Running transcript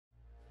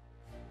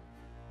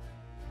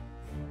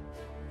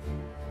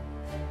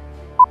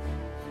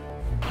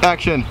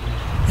Action.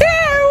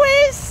 Here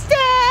we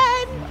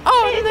stand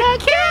on the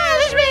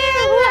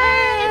Kashmir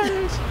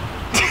land.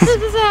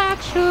 This is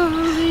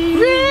actually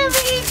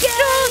really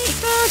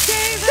just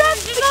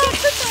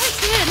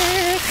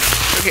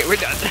okay, we're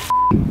done.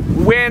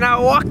 When I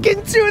walk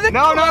into the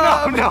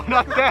club. No,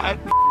 not that.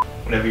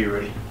 Whenever you're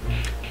ready.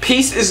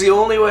 Peace is the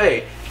only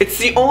way. It's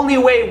the only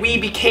way we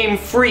became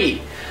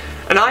free.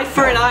 An eye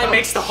for an eye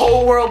makes the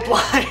whole world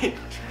blind.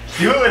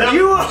 You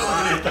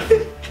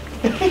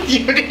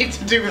need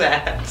to do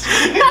that. So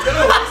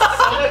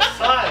much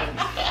time.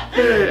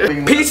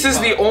 Peace is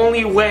the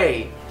only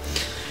way.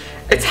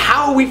 It's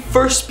how we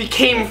first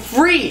became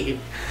free.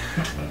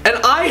 An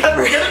eye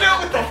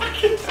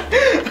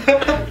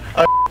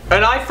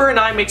for an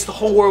eye makes the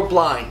whole world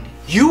blind.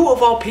 You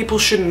of all people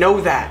should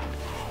know that.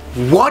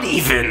 What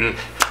even?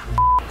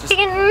 In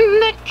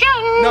the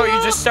jungle. No,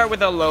 you just start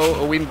with a low,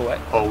 a wimboe. A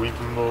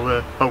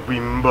wimboe, a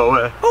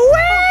wimboe.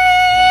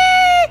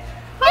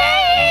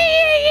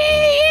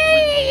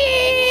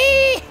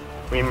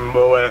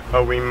 Wimboe, a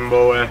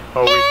wimboe, a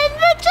wimboe. In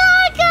the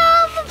jungle,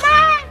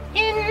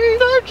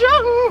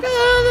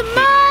 the mighty jungle, the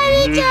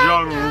mighty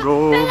jungle.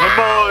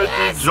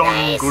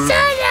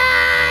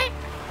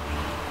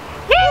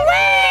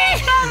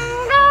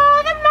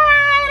 The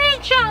mighty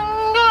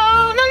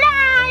jungle, the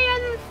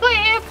lions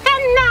live the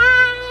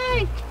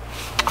night.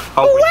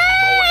 A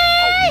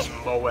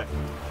wimboe, a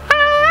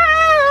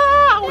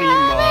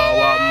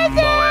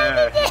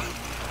wimboe.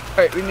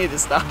 Alright, we need to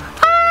stop.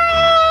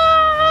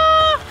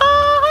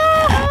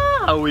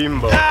 A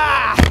wimboe.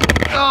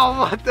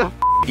 Oh, what the f?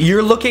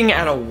 You're looking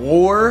at a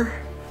war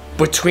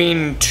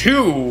between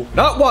two,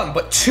 not one,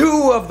 but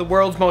two of the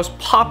world's most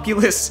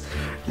populous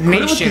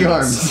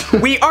nations.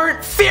 We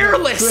aren't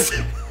fearless!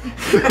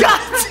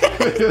 God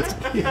damn it!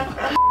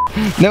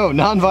 No,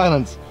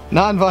 non-violence.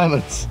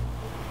 Non-violence.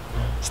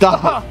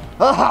 Stop it.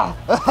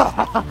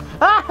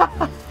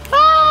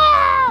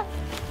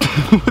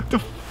 What the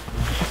f?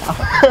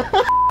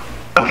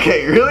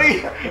 Okay,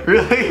 really?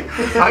 Really?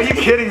 Are you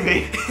kidding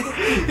me?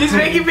 He's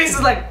making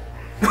faces like...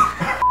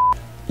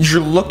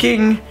 You're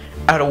looking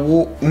at a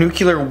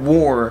nuclear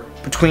war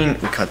between...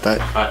 We cut that.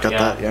 Cut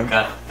that,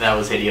 yeah. That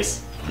was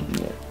hideous.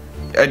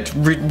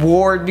 Nuclear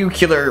war.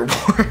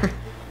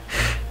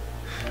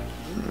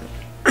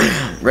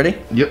 Ready?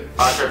 Yep.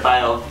 Pause for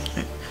file.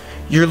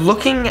 You're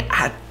looking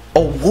at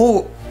a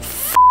war...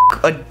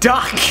 a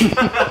duck.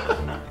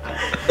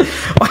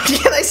 Why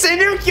can't I say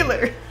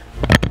nuclear?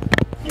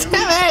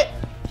 Damn it!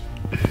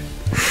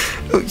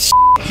 Oh,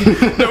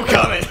 no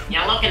comment.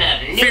 You're looking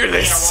at nuclear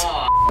Fearless.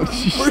 war.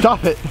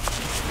 Stop it.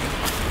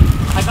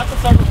 I got the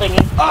circle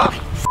thingy. Ah!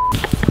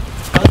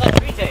 How was that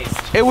pre-taste?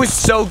 It was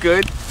so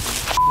good.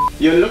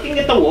 You're looking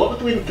at the war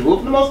between two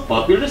of the most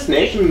populous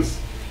nations.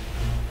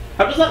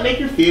 How does that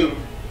make you feel?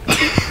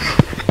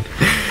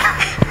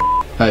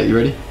 Alright, you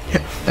ready?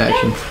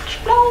 Action.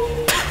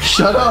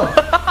 Shut up!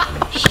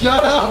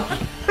 Shut up!